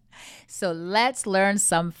 So let's learn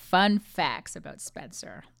some fun facts about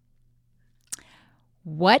Spencer.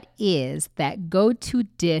 What is that go-to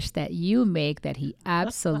dish that you make that he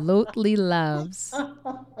absolutely loves?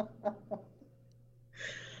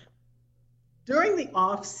 During the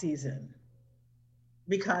off season,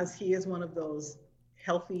 because he is one of those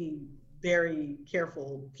healthy, very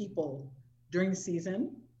careful people during the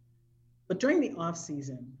season, but during the off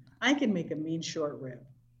season, I can make a mean short rib.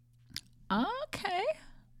 Okay.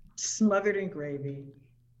 Smothered in gravy,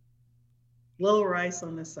 little rice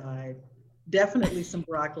on the side, definitely some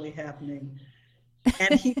broccoli happening,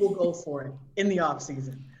 and he will go for it in the off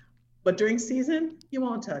season. But during season, you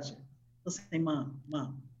won't touch it. He'll say, Mom,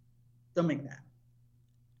 don't make that.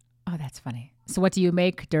 Oh, that's funny. So what do you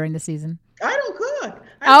make during the season? I don't cook.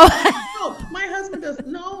 No, my husband does.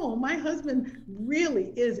 No, my husband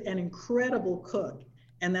really is an incredible cook.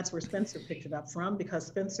 And that's where Spencer picked it up from, because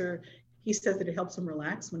Spencer, he says that it helps him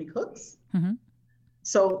relax when he cooks. Mm-hmm.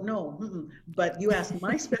 So no, but you ask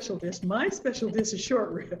my special dish is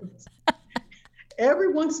short ribs.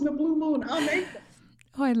 Every once in a blue moon, I'll make them.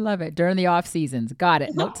 Oh, I love it. During the off seasons. Got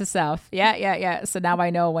it. Note to self. Yeah. So now I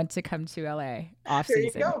know when to come to LA. Off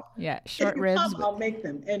season. There you go. Yeah. Short ribs. I'll make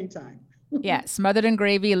them anytime. Yeah. Smothered in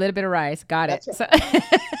gravy, a little bit of rice. Got it. That's right.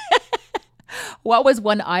 So, what was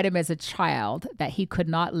one item as a child that he could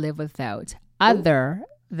not live without other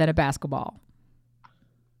than a basketball?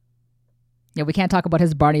 Yeah, we can't talk about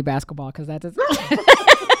his Barney basketball because that doesn't.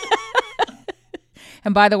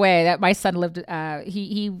 And by the way, that my son lived,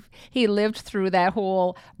 he lived through that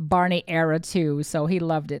whole Barney era too, so he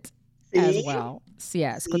loved it as well.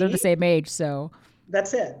 Yes, because they're the same age, so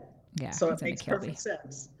that's it. Yeah, so it makes perfect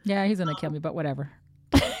sense. Yeah, he's gonna kill me, but whatever.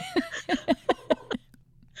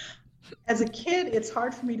 As a kid, it's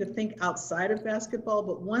hard for me to think outside of basketball,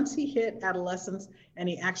 but once he hit adolescence and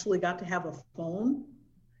he actually got to have a phone,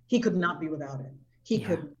 he could not be without it. He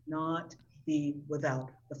could not be without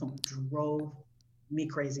the phone. Drove me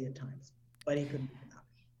crazy at times, but he couldn't be without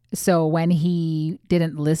it. So when he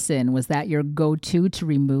didn't listen, was that your go-to to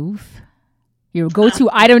remove? Your go-to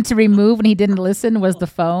item to remove when he didn't listen was the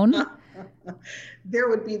phone? There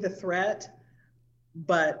would be the threat,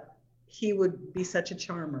 but he would be such a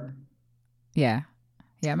charmer. Yeah.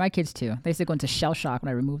 Yeah, my kids too. They used to go into shell shock when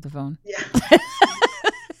I removed the phone. Yeah.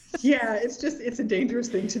 Yeah, it's a dangerous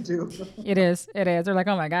thing to do. It is. They're like,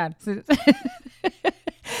 oh my God.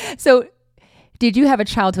 So did you have a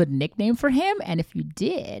childhood nickname for him? And if you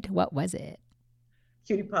did, what was it?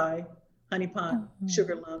 Cutie Pie. honey pot,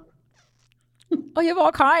 sugar lump. Oh, you have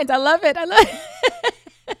all kinds. I love it. I love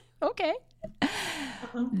it. Okay.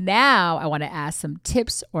 Uh-huh. Now I want to ask some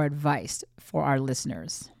tips or advice for our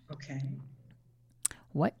listeners. Okay.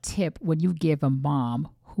 What tip would you give a mom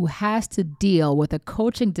who has to deal with a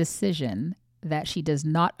coaching decision that she does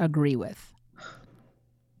not agree with?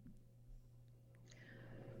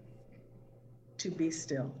 To be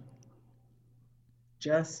still.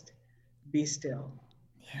 Just be still.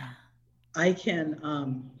 Yeah. I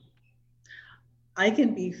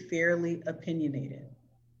can be fairly opinionated,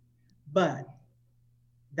 but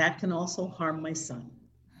that can also harm my son.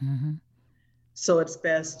 Mm-hmm. So it's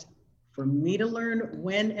best for me to learn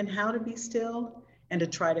when and how to be still, and to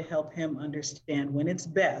try to help him understand when it's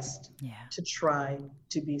best to try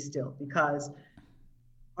to be still, because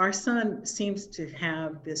our son seems to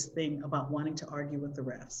have this thing about wanting to argue with the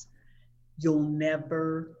refs. You'll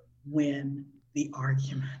never win the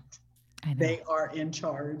argument. I know. They are in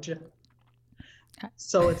charge.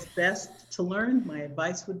 So it's best to learn. My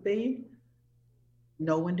advice would be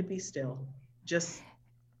know when to be still. Just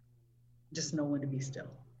know when to be still.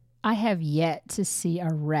 I have yet to see a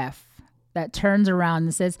ref that turns around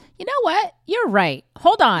and says, you know what? You're right.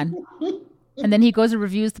 Hold on. And then he goes and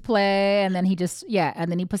reviews the play, and then he just,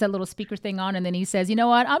 and then he puts that little speaker thing on, and then he says, you know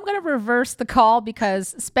what? I'm going to reverse the call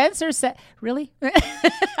because Spencer said, really?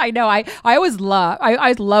 I know. I always love,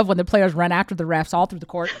 I love when the players run after the refs all through the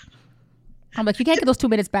court. I'm like, you can't get those 2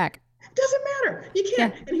 minutes back. Doesn't matter. You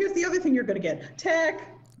can't. Yeah. And here's the other thing you're going to get. Tech.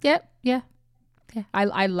 Yep. Yeah. Yeah.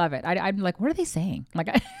 I love it. I'm like, what are they saying? Like,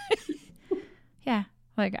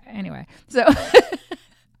 anyway.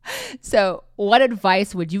 So what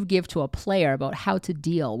advice would you give to a player about how to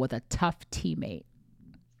deal with a tough teammate?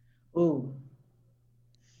 Ooh.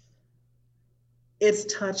 It's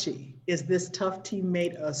touchy. Is this tough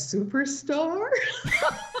teammate a superstar?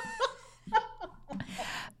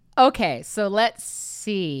 Okay, so let's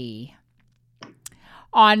see.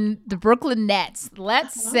 On the Brooklyn Nets,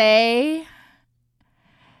 let's say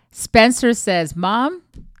Spencer says, Mom,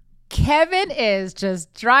 Kevin is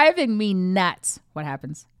just driving me nuts. What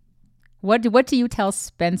happens? What do you tell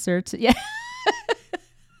Spencer to? Yeah.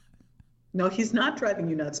 No, he's not driving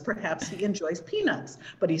you nuts. Perhaps he enjoys peanuts,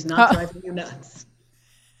 but he's not driving you nuts.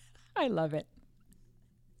 I love it.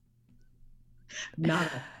 Not.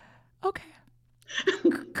 Okay.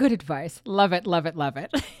 Good advice. Love it, love it, love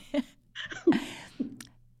it.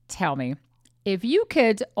 Tell me, if you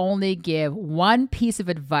could only give one piece of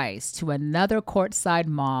advice to another courtside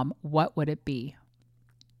mom, what would it be?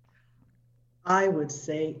 I would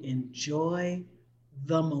say enjoy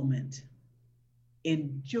the moment.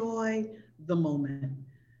 Enjoy the moment.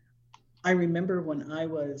 I remember when I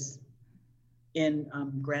was in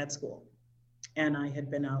grad school and I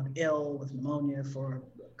had been out ill with pneumonia for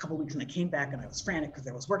a couple of weeks, and I came back and I was frantic because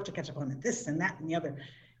there was work to catch up on, and this and that and the other.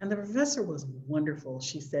 And the professor was wonderful.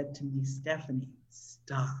 She said to me, Stephanie,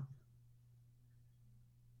 stop.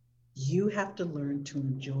 You have to learn to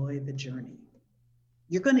enjoy the journey.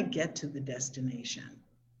 You're going to get to the destination,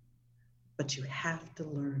 but you have to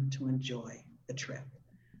learn to enjoy the trip.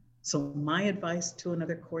 So my advice to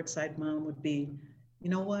another courtside mom would be, you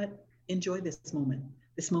know what? Enjoy this moment.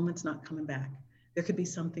 This moment's not coming back. There could be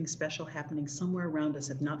something special happening somewhere around us,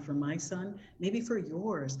 if not for my son, maybe for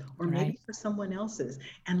yours, or maybe for someone else's.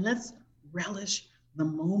 And let's relish the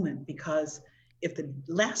moment, because if the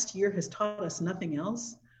last year has taught us nothing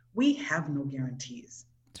else, we have no guarantees.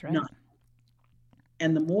 That's right. None.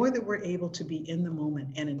 And the more that we're able to be in the moment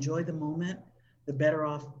and enjoy the moment, the better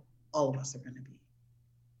off all of us are going to be.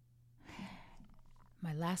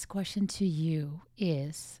 My last question to you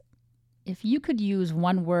is, if you could use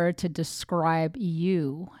one word to describe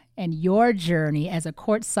you and your journey as a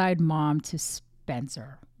courtside mom to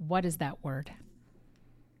Spencer, what is that word?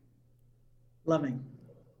 Loving.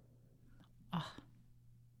 Oh.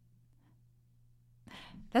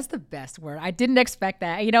 That's the best word. I didn't expect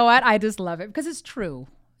that. You know what? I just love it because it's true.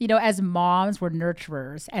 You know, as moms, we're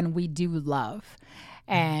nurturers and we do love.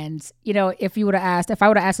 And, you know, if I would have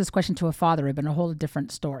asked this question to a father, it would have been a whole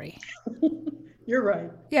different story. You're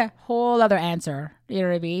right. Yeah, whole other answer. You know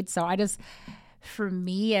what I mean? So for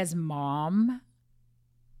me as mom,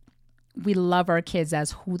 we love our kids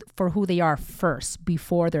for who they are first,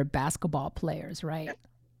 before they're basketball players, right?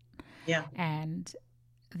 Yeah. And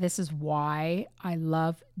this is why I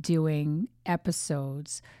love doing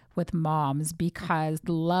episodes with moms, because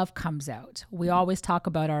the love comes out. We always talk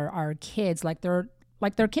about our kids like they're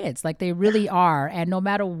kids, like they really are. And no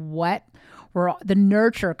matter what, the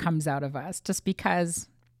nurture comes out of us, just because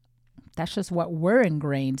that's just what we're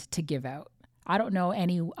ingrained to give out. I don't know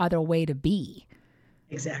any other way to be.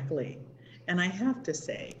 Exactly. And I have to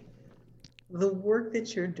say, the work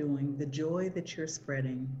that you're doing, the joy that you're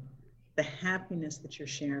spreading, the happiness that you're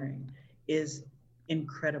sharing is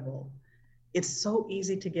incredible. It's so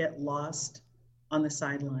easy to get lost on the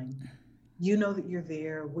sideline. You know that you're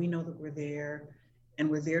there, we know that we're there, and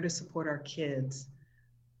we're there to support our kids.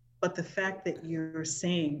 But the fact that you're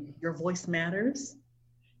saying your voice matters,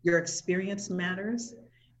 your experience matters,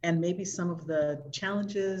 and maybe some of the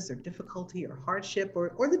challenges or difficulty or hardship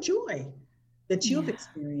or the joy that you've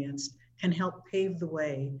experienced can help pave the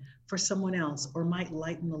way for someone else or might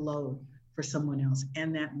lighten the load for someone else.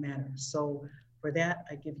 And that matters. So for that,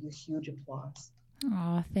 I give you huge applause.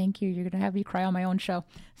 Oh, thank you. You're going to have me cry on my own show.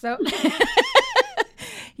 So,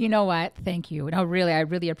 you know what? Thank you. No, really, I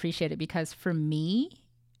really appreciate it because for me,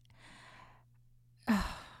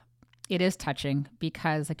 it is touching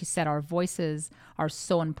because, like you said, our voices are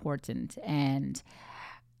so important. And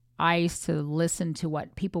I used to listen to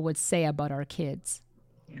what people would say about our kids.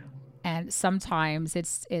 Yeah. And sometimes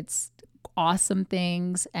it's awesome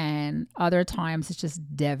things, and other times it's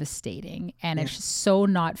just devastating, and it's just so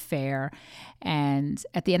not fair. And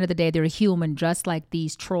at the end of the day, they're human, just like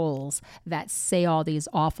these trolls that say all these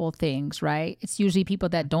awful things, right? It's usually people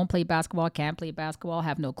that don't play basketball, can't play basketball,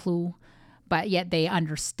 have no clue, but yet they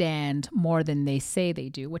understand more than they say they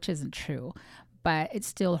do, which isn't true, but it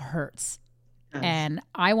still hurts. Yes. And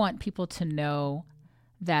I want people to know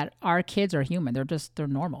that our kids are human. They're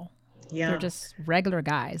normal. Yeah. They're just regular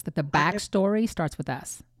guys, that the backstory starts with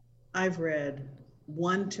us. I've read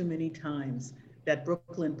one too many times that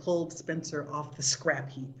Brooklyn pulled Spencer off the scrap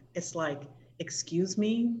heap. It's like, excuse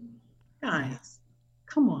me, guys,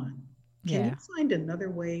 come on. Can you find another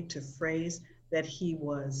way to phrase that he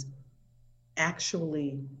was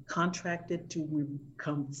actually contracted to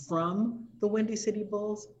come from the Windy City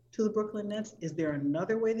Bulls to the Brooklyn Nets? Is there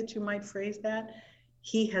another way that you might phrase that?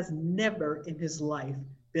 He has never in his life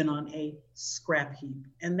been on a scrap heap.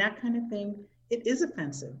 And that kind of thing, it is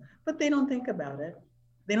offensive, but they don't think about it.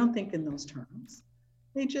 They don't think in those terms.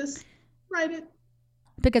 They just write it.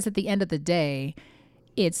 Because at the end of the day,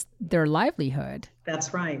 it's their livelihood.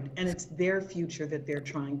 That's right. And it's their future that they're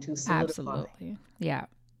trying to solidify. Absolutely. Yeah.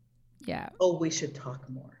 Yeah. Oh, we should talk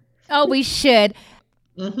more. Oh, we should.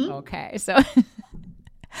 Mm-hmm. Okay.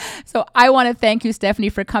 So I want to thank you, Stephanie,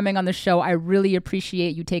 for coming on the show. I really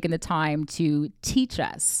appreciate you taking the time to teach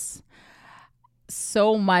us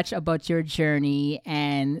so much about your journey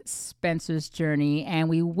and Spencer's journey. And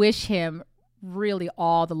we wish him really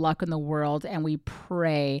all the luck in the world. And we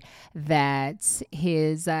pray that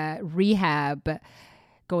his rehab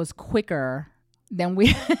goes quicker than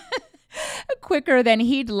quicker than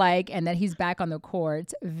he'd like, and that he's back on the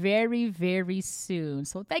court very, very soon.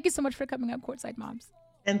 So thank you so much for coming on Courtside Moms.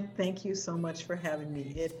 And thank you so much for having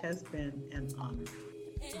me. It has been an honor.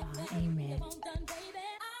 Amen. You want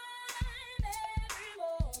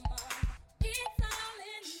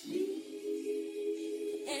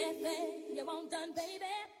done, baby?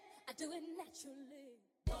 I do it naturally.